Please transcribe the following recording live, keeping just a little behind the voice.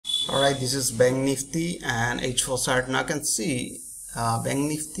Alright, this is Bank Nifty and H4 chart. Now you can see Bank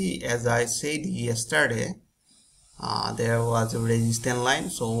Nifty, as I said yesterday, there was a resistance line,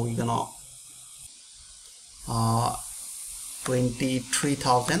 so we're gonna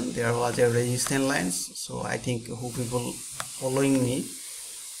 23,000 there was a resistance line. So I think who people following me,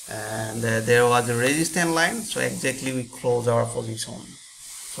 and there was a resistance line, so exactly we close our position.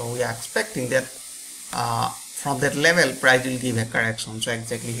 So we are expecting that from that level price will give a correction. So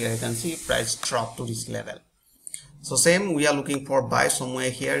exactly here you can see price drop to this level. So same, we are looking for buy somewhere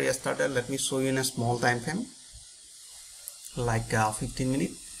here yesterday. Let me show you in a small time frame, like 15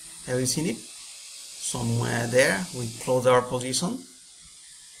 minutes. Have you seen it? Somewhere there we close our position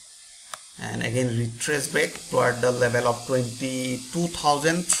and again retrace back toward the level of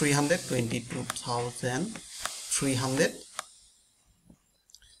 22,300.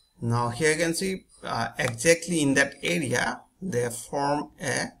 Now here you can see exactly in that area they form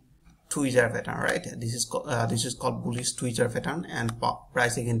a tweezer pattern, right? This is called bullish tweezer pattern, and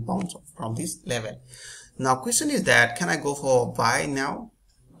price again bounce from this level. Now question is that, can I go for buy now?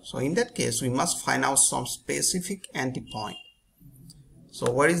 So in that case we must find out some specific entry point.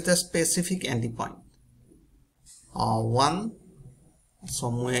 So what is the specific entry point? One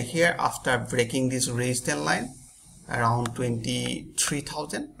somewhere here after breaking this resistance line around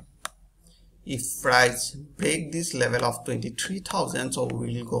 23,000. If price break this level of 23,000, so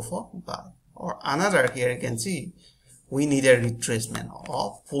we will go for buy. Or another, here you can see we need a retracement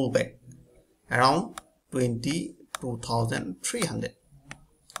or pullback around 22,300.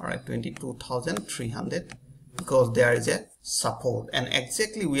 Alright, 22,300, because there is a support, and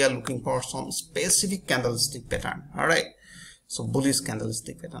exactly we are looking for some specific candlestick pattern. Alright, so bullish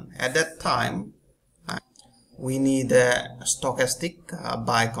candlestick pattern. At that time we need a stochastic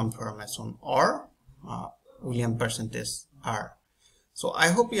buy confirmation or Williams percentage R. So I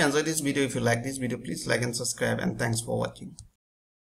hope you enjoyed this video. If you like this video, please like and subscribe, and thanks for watching.